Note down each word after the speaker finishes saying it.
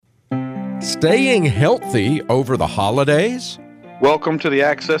Staying healthy over the holidays? Welcome to the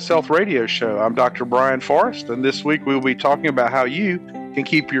Access Health Radio Show. I'm Dr. Brian Forrest, and this week we'll be talking about how you can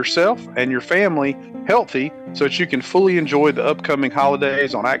keep yourself and your family healthy so that you can fully enjoy the upcoming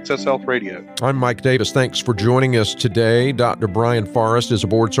holidays on Access Health Radio. I'm Mike Davis. Thanks for joining us today. Dr. Brian Forrest is a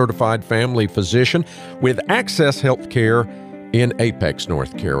board-certified family physician with Access Healthcare in Apex,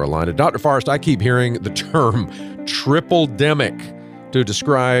 North Carolina. Dr. Forrest, I keep hearing the term triple-demic to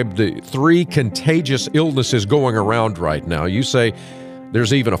describe the three contagious illnesses going around right now. You say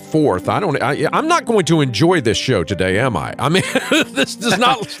there's even a fourth. I'm not going to enjoy this show today, am I? I mean, this does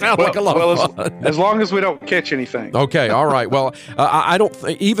not sound like a lot of fun. As long as we don't catch anything. Okay, all right. Well, I don't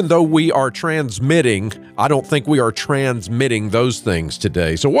even though we are transmitting, I don't think we are transmitting those things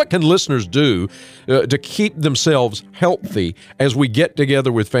today. So what can listeners do to keep themselves healthy as we get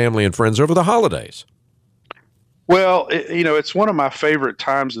together with family and friends over the holidays? Well, it's one of my favorite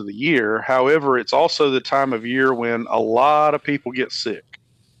times of the year. However, it's also the time of year when a lot of people get sick.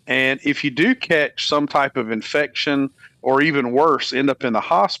 And if you do catch some type of infection or even worse, end up in the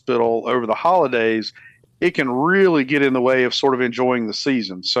hospital over the holidays, it can really get in the way of sort of enjoying the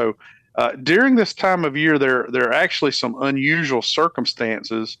season. So during this time of year, there are actually some unusual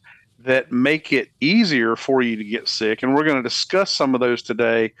circumstances that make it easier for you to get sick. And we're going to discuss some of those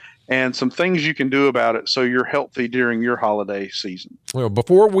today and some things you can do about it so you're healthy during your holiday season. Well,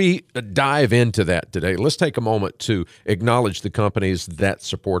 before we dive into that today, let's take a moment to acknowledge the companies that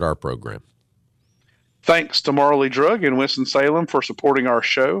support our program. Thanks to Marley Drug in Winston-Salem for supporting our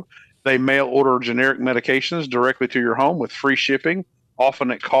show. They mail order generic medications directly to your home with free shipping,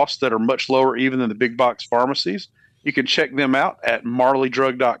 often at costs that are much lower even than the big box pharmacies. You can check them out at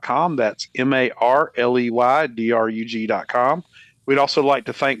marleydrug.com. That's MARLEYDRUG.com. We'd also like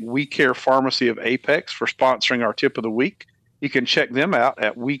to thank We Care Pharmacy of Apex for sponsoring our tip of the week. You can check them out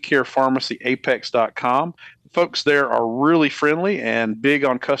at WeCarePharmacyApex.com. Folks there are really friendly and big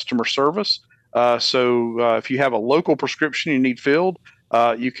on customer service. So if you have a local prescription you need filled,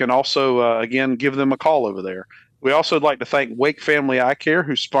 you can also, again, give them a call over there. We also would like to thank Wake Family Eye Care,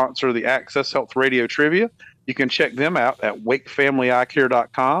 who sponsor the Access Health Radio Trivia. You can check them out at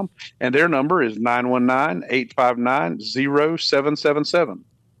wakefamilyeyecare.com, and their number is 919-859-0777.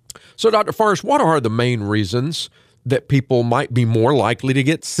 So, Dr. Forrest, what are the main reasons that people might be more likely to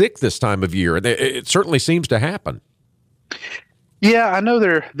get sick this time of year? It certainly seems to happen. Yeah, I know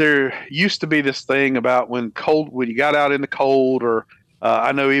there used to be this thing about when you got out in the cold, or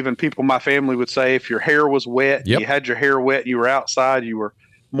I know even people in my family would say if your hair was wet, Yep. You had your hair wet, you were outside, you were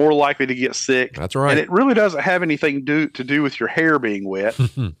more likely to get sick. That's right. And it really doesn't have anything to do with your hair being wet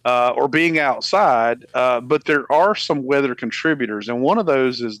or being outside, but there are some weather contributors. And one of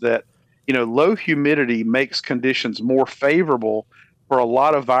those is that, low humidity makes conditions more favorable for a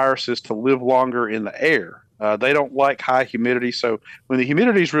lot of viruses to live longer in the air. They don't like high humidity. So when the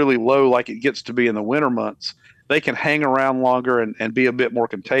humidity is really low, like it gets to be in the winter months, they can hang around longer and be a bit more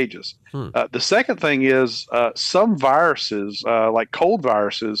contagious. The second thing is some viruses, like cold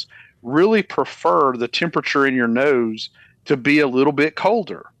viruses, really prefer the temperature in your nose to be a little bit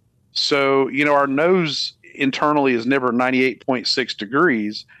colder. So, our nose internally is never 98.6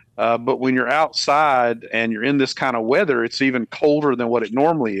 degrees, but when you're outside and you're in this kind of weather, it's even colder than what it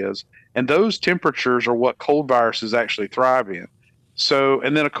normally is. And those temperatures are what cold viruses actually thrive in. So,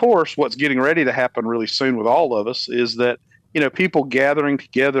 and then of course, what's getting ready to happen really soon with all of us is that, people gathering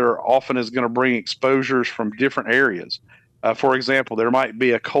together often is going to bring exposures from different areas. For example, there might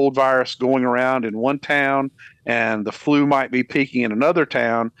be a cold virus going around in one town and the flu might be peaking in another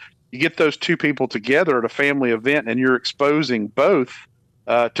town. You get those two people together at a family event and you're exposing both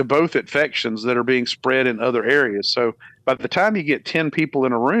to both infections that are being spread in other areas. So by the time you get 10 people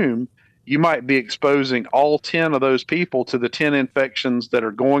in a room, you might be exposing all 10 of those people to the 10 infections that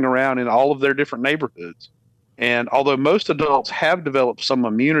are going around in all of their different neighborhoods. And although most adults have developed some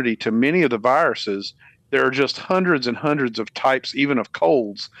immunity to many of the viruses, there are just hundreds and hundreds of types, even of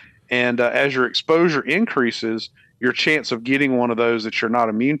colds. And as your exposure increases, your chance of getting one of those that you're not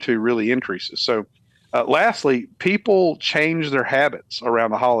immune to really increases. So lastly, people change their habits around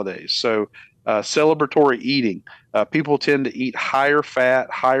the holidays. So celebratory eating. People tend to eat higher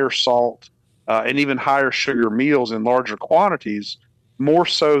fat, higher salt, and even higher sugar meals in larger quantities, more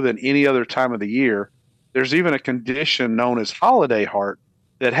so than any other time of the year. There's even a condition known as holiday heart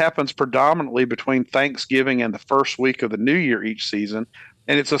that happens predominantly between Thanksgiving and the first week of the new year each season.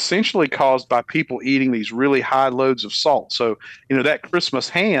 And it's essentially caused by people eating these really high loads of salt. So, that Christmas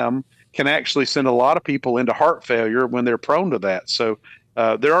ham can actually send a lot of people into heart failure when they're prone to that. So,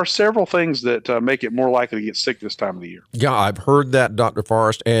 There are several things that make it more likely to get sick this time of the year. Yeah, I've heard that, Dr.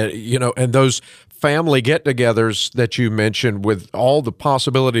 Forrest, and and those family get-togethers that you mentioned with all the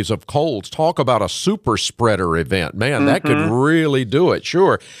possibilities of colds. Talk about a super spreader event, man. That could really do it.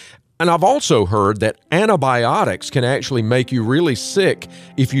 Sure. And I've also heard that antibiotics can actually make you really sick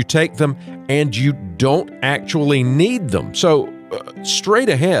if you take them and you don't actually need them. So straight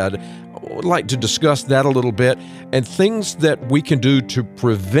ahead, I would like to discuss that a little bit and things that we can do to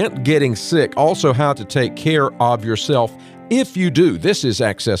prevent getting sick, also how to take care of yourself if you do. This is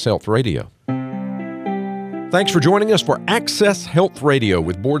Access Health Radio. Thanks for joining us for Access Health Radio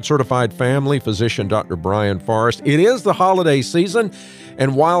with board-certified family physician Dr. Brian Forrest. It is the holiday season,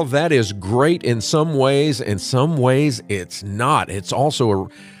 and while that is great in some ways it's not. It's also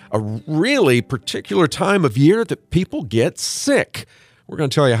a really particular time of year that people get sick. We're going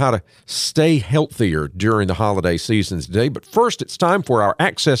to tell you how to stay healthier during the holiday season today, but first it's time for our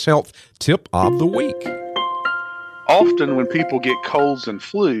Access Health Tip of the Week. Often when people get colds and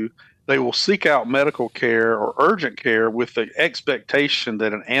flu, they will seek out medical care or urgent care with the expectation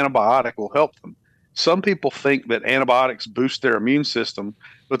that an antibiotic will help them. Some people think that antibiotics boost their immune system,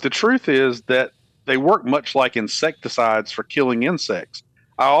 but the truth is that they work much like insecticides for killing insects.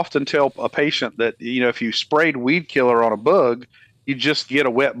 I often tell a patient that, if you sprayed weed killer on a bug, you just get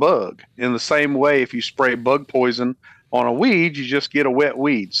a wet bug. In the same way, if you spray bug poison on a weed, you just get a wet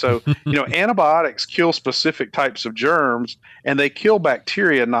weed. So, antibiotics kill specific types of germs, and they kill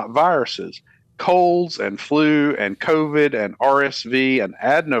bacteria, not viruses. Colds and flu and COVID and RSV and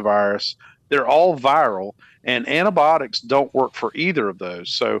adenovirus, they're all viral, and antibiotics don't work for either of those.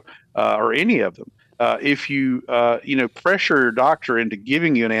 So, or any of them. If you, pressure your doctor into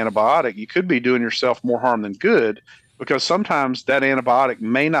giving you an antibiotic, you could be doing yourself more harm than good, because sometimes that antibiotic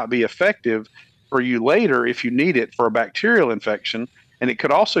may not be effective for you later if you need it for a bacterial infection, and it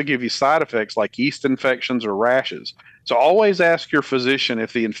could also give you side effects like yeast infections or rashes. So always ask your physician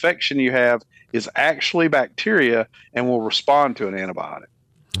if the infection you have is actually bacteria and will respond to an antibiotic.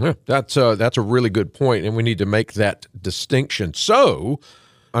 Yeah, that's a really good point, and we need to make that distinction. So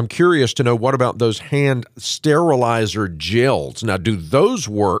I'm curious to know, what about those hand sterilizer gels? Now, do those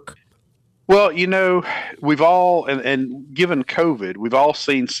work? Well, we've all, and given COVID, we've all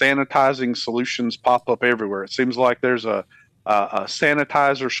seen sanitizing solutions pop up everywhere. It seems like there's a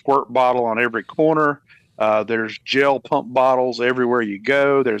sanitizer squirt bottle on every corner. There's gel pump bottles everywhere you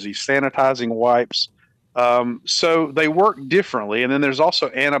go. There's these sanitizing wipes. So they work differently. And then there's also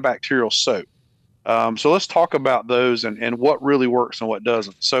antibacterial soap. So let's talk about those and what really works and what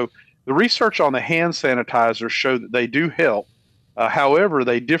doesn't. So the research on the hand sanitizers show that they do help. However,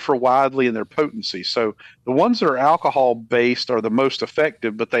 they differ widely in their potency. So the ones that are alcohol-based are the most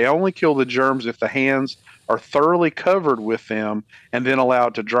effective, but they only kill the germs if the hands are thoroughly covered with them and then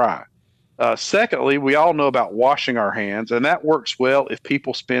allowed to dry. Secondly, we all know about washing our hands, and that works well if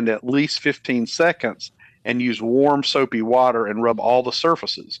people spend at least 15 seconds and use warm, soapy water and rub all the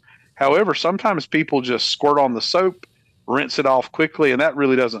surfaces. However, sometimes people just squirt on the soap, rinse it off quickly, and that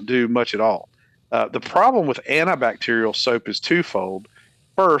really doesn't do much at all. The problem with antibacterial soap is twofold.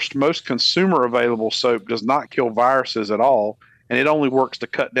 First, most consumer available soap does not kill viruses at all, and it only works to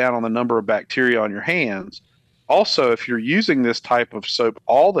cut down on the number of bacteria on your hands. Also, if you're using this type of soap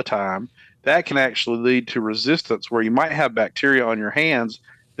all the time, that can actually lead to resistance, where you might have bacteria on your hands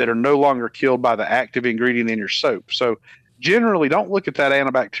that are no longer killed by the active ingredient in your soap. So generally, don't look at that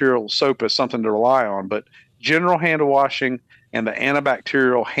antibacterial soap as something to rely on, but general hand washing and the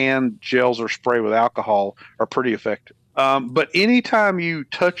antibacterial hand gels or spray with alcohol are pretty effective. But anytime you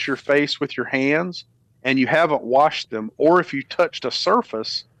touch your face with your hands and you haven't washed them, or if you touched a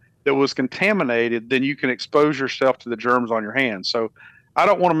surface that was contaminated, then you can expose yourself to the germs on your hands. So I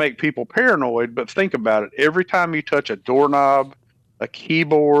don't want to make people paranoid, but think about it. Every time you touch a doorknob, a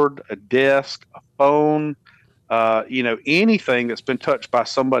keyboard, a desk, a phone, anything that's been touched by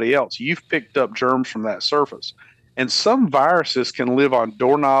somebody else, you've picked up germs from that surface. And some viruses can live on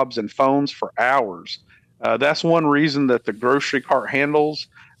doorknobs and phones for hours. That's one reason that the grocery cart handles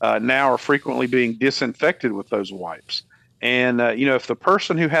now are frequently being disinfected with those wipes. And, if the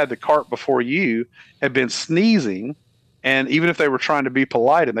person who had the cart before you had been sneezing, and even if they were trying to be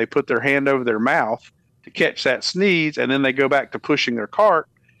polite and they put their hand over their mouth to catch that sneeze, and then they go back to pushing their cart,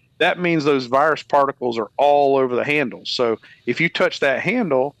 that means those virus particles are all over the handle. So if you touch that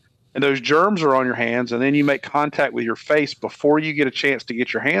handle, and those germs are on your hands, and then you make contact with your face before you get a chance to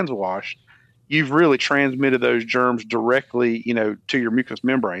get your hands washed, you've really transmitted those germs directly, to your mucous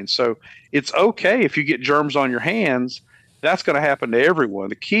membrane. So it's okay if you get germs on your hands. That's going to happen to everyone.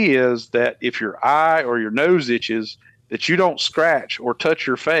 The key is that if your eye or your nose itches, that you don't scratch or touch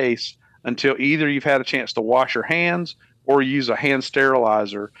your face until either you've had a chance to wash your hands or use a hand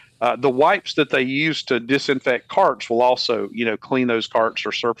sterilizer. The wipes that they use to disinfect carts will also, clean those carts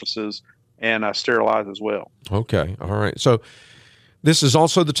or surfaces and sterilize as well. Okay. All right. So this is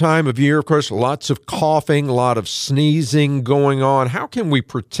also the time of year, of course, lots of coughing, a lot of sneezing going on. How can we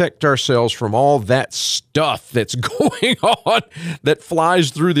protect ourselves from all that stuff that's going on that flies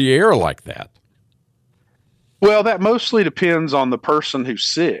through the air like that? Well, that mostly depends on the person who's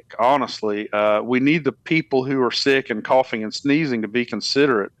sick, honestly. We need the people who are sick and coughing and sneezing to be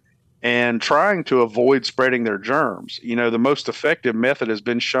considerate and trying to avoid spreading their germs. The most effective method has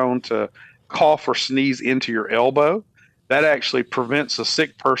been shown to cough or sneeze into your elbow. That actually prevents a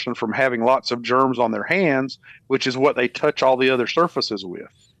sick person from having lots of germs on their hands, which is what they touch all the other surfaces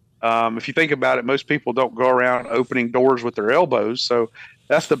with. If you think about it, most people don't go around opening doors with their elbows. So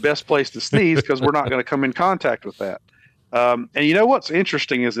that's the best place to sneeze because we're not going to come in contact with that. And what's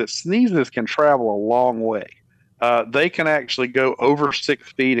interesting is that sneezes can travel a long way. They can actually go over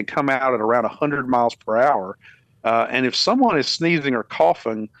 6 feet and come out at around 100 miles per hour. And if someone is sneezing or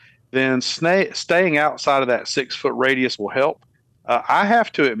coughing, then staying outside of that 6-foot radius will help. I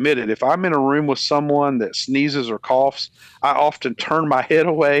have to admit it. If I'm in a room with someone that sneezes or coughs, I often turn my head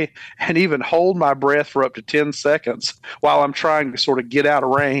away and even hold my breath for up to 10 seconds while I'm trying to sort of get out of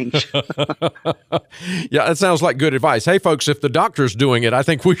range. Yeah, that sounds like good advice. Hey, folks, if the doctor's doing it, I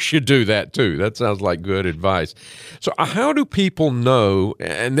think we should do that too. That sounds like good advice. So how do people know,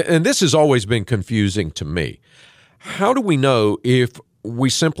 and this has always been confusing to me, how do we know if we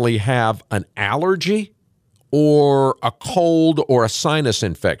simply have an allergy or a cold or a sinus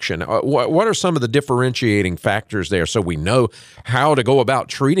infection? What are some of the differentiating factors there so we know how to go about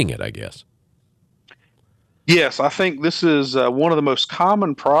treating it, I guess? Yes, I think this is one of the most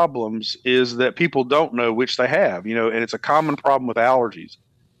common problems is that people don't know which they have, and it's a common problem with allergies.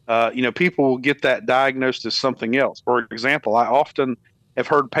 People will get that diagnosed as something else. For example, I often have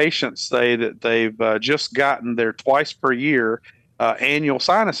heard patients say that they've just gotten their twice per year annual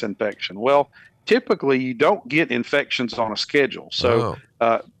sinus infection. Well, typically you don't get infections on a schedule. So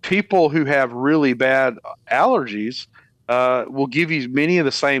people who have really bad allergies will give you many of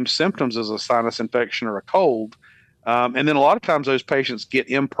the same symptoms as a sinus infection or a cold. And then a lot of times those patients get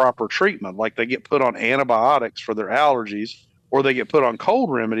improper treatment, like they get put on antibiotics for their allergies or they get put on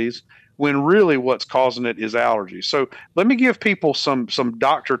cold remedies when really what's causing it is allergies. So let me give people some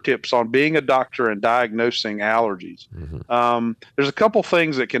doctor tips on being a doctor and diagnosing allergies. Mm-hmm. There's a couple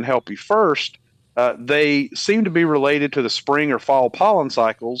things that can help you. First, they seem to be related to the spring or fall pollen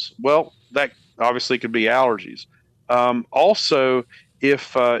cycles. Well, that obviously could be allergies. Also,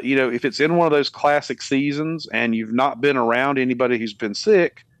 if it's in one of those classic seasons and you've not been around anybody who's been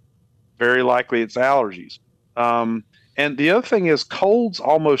sick, very likely it's allergies. And the other thing is colds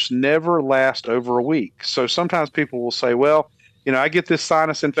almost never last over a week. So sometimes people will say, well, I get this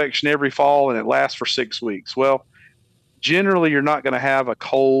sinus infection every fall and it lasts for 6 weeks. Well, generally you're not going to have a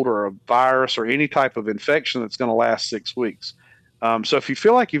cold or a virus or any type of infection that's going to last 6 weeks. So if you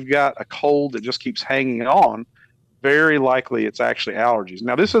feel like you've got a cold that just keeps hanging on, very likely it's actually allergies.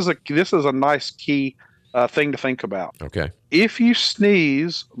 Now, this is a nice key thing to think about. Okay. If you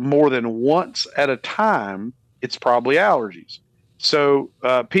sneeze more than once at a time, it's probably allergies. So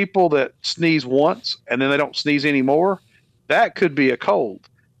people that sneeze once and then they don't sneeze anymore, that could be a cold.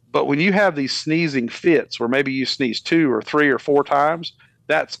 But when you have these sneezing fits where maybe you sneeze 2 or 3 or 4 times,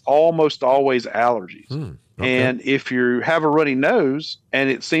 that's almost always allergies. Okay. And if you have a runny nose and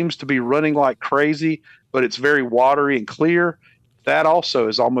it seems to be running like crazy, but it's very watery and clear, that also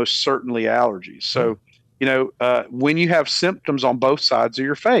is almost certainly allergies. So, when you have symptoms on both sides of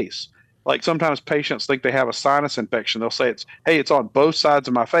your face, like sometimes patients think they have a sinus infection. They'll say it's on both sides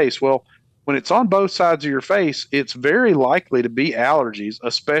of my face. Well, when it's on both sides of your face, it's very likely to be allergies,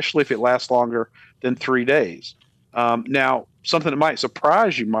 especially if it lasts longer than 3 days. Now, something that might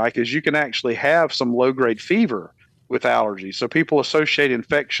surprise you, Mike, is you can actually have some low-grade fever with allergies. So people associate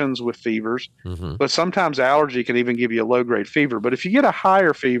infections with fevers, but sometimes allergy can even give you a low-grade fever. But if you get a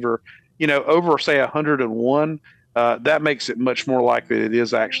higher fever, over, say, 101, that makes it much more likely that it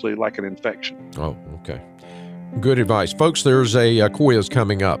is actually like an infection. Oh, okay. Good advice. Folks, there's a quiz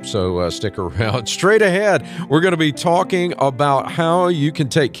coming up, so stick around. Straight ahead, we're going to be talking about how you can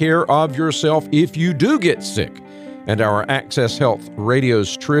take care of yourself if you do get sick. And our Access Health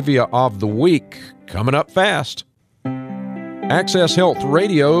Radio's Trivia of the Week coming up fast. Access Health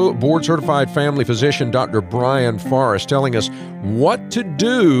Radio, board-certified family physician Dr. Brian Forrest telling us what to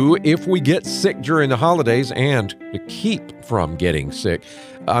do if we get sick during the holidays and to keep from getting sick.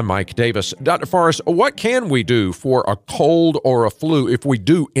 I'm Mike Davis. Dr. Forrest, what can we do for a cold or a flu if we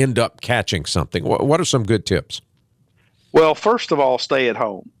do end up catching something? What are some good tips? Well, first of all, stay at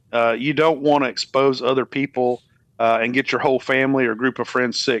home. You don't want to expose other people and get your whole family or group of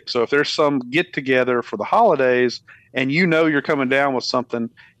friends sick. So if there's some get-together for the holidays and you're coming down with something,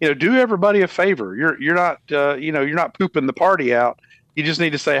 do everybody a favor. You're not pooping the party out. You just need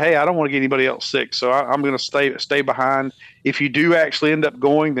to say, hey, I don't want to get anybody else sick, so I'm going to stay behind. If you do actually end up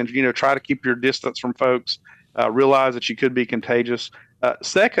going, then try to keep your distance from folks. Realize that you could be contagious.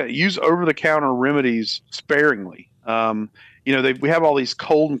 Second, use over-the-counter remedies sparingly. We have all these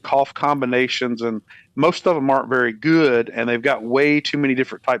cold and cough combinations, and most of them aren't very good, and they've got way too many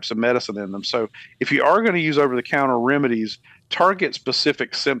different types of medicine in them. So if you are going to use over-the-counter remedies, target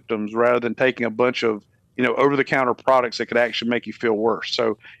specific symptoms rather than taking a bunch of over-the-counter products that could actually make you feel worse.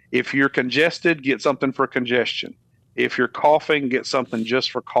 So if you're congested, get something for congestion. If you're coughing, get something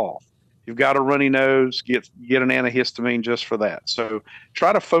just for cough. If you've got a runny nose, get an antihistamine just for that. So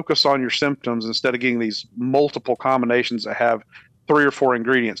try to focus on your symptoms instead of getting these multiple combinations that have 3 or 4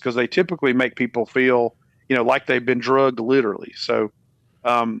 ingredients, because they typically make people feel, like they've been drugged literally. So,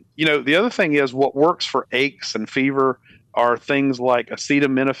 the other thing is what works for aches and fever are things like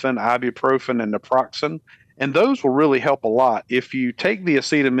acetaminophen, ibuprofen, and naproxen. And those will really help a lot. If you take the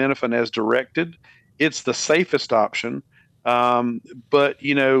acetaminophen as directed, it's the safest option. But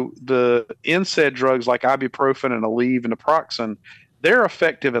the NSAID drugs like ibuprofen and Aleve and naproxen, they're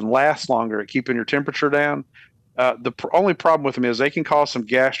effective and last longer at keeping your temperature down. The only problem with them is they can cause some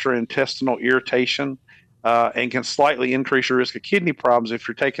gastrointestinal irritation and can slightly increase your risk of kidney problems if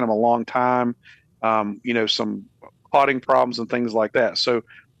you're taking them a long time. Some clotting problems and things like that. So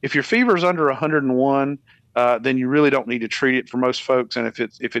if your fever is under 101, then you really don't need to treat it for most folks. And if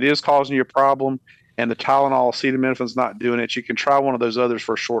it is causing you a problem and the Tylenol, acetaminophen is not doing it, you can try one of those others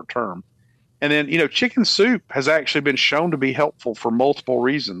for a short term. And then, chicken soup has actually been shown to be helpful for multiple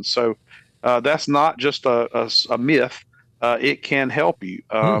reasons. So that's not just a myth. It can help you.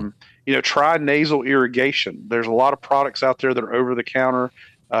 Try nasal irrigation. There's a lot of products out there that are over the counter,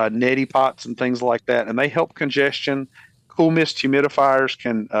 neti pots and things like that, and they help congestion. Cool mist humidifiers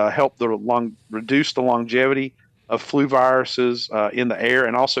can help reduce the longevity of flu viruses in the air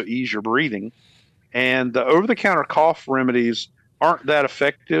and also ease your breathing. And the over-the-counter cough remedies aren't that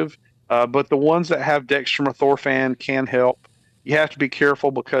effective, but the ones that have dextromethorphan can help. You have to be careful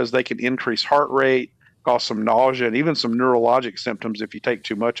because they can increase heart rate, cause some nausea, and even some neurologic symptoms if you take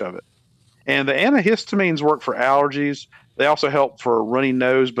too much of it. And the antihistamines work for allergies. They also help for a runny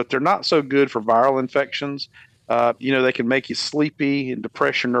nose, but they're not so good for viral infections. They can make you sleepy and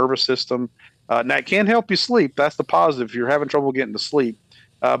depress your nervous system. Now, it can help you sleep. That's the positive if you're having trouble getting to sleep.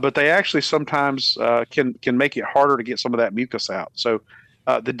 But they actually sometimes can make it harder to get some of that mucus out. So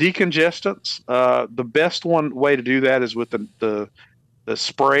the decongestants, the best way to do that is with the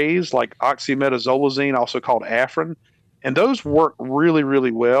sprays like oxymetazoline, also called Afrin. And those work really,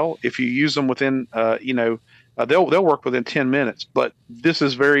 really well if you use them within, they'll work within 10 minutes. But this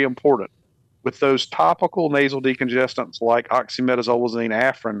is very important. With those topical nasal decongestants like oxymetazoline,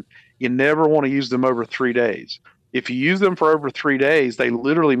 Afrin, you never want to use them over 3 days. If you use them for over 3 days, they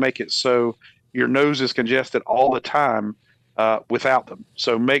literally make it so your nose is congested all the time without them.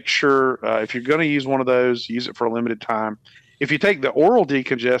 So make sure if you're going to use one of those, use it for a limited time. If you take the oral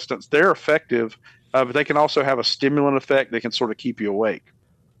decongestants, they're effective, but they can also have a stimulant effect. They can sort of keep you awake.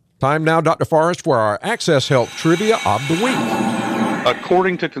 Time now, Dr. Forrest, for our Access Health Trivia of the Week.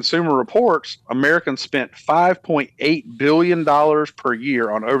 According to Consumer Reports, Americans spent $5.8 billion per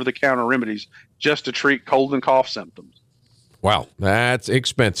year on over-the-counter remedies just to treat cold and cough symptoms. Wow, that's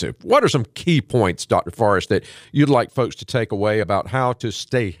expensive. What are some key points, Dr. Forrest, that you'd like folks to take away about how to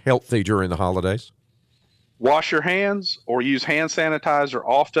stay healthy during the holidays? Wash your hands or use hand sanitizer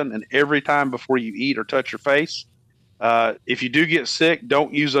often and every time before you eat or touch your face. If you do get sick,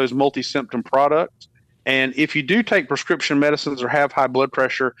 don't use those multi-symptom products. And if you do take prescription medicines or have high blood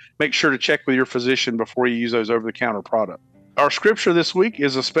pressure, make sure to check with your physician before you use those over-the-counter products. Our scripture this week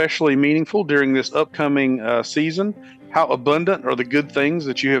is especially meaningful during this upcoming season. How abundant are the good things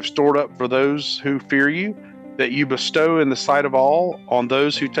that you have stored up for those who fear you, that you bestow in the sight of all on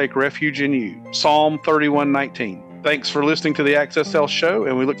those who take refuge in you. Psalm 31:19. Thanks for listening to the Access Health Show,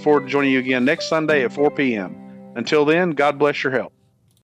 and we look forward to joining you again next Sunday at 4 p.m. Until then, God bless your health.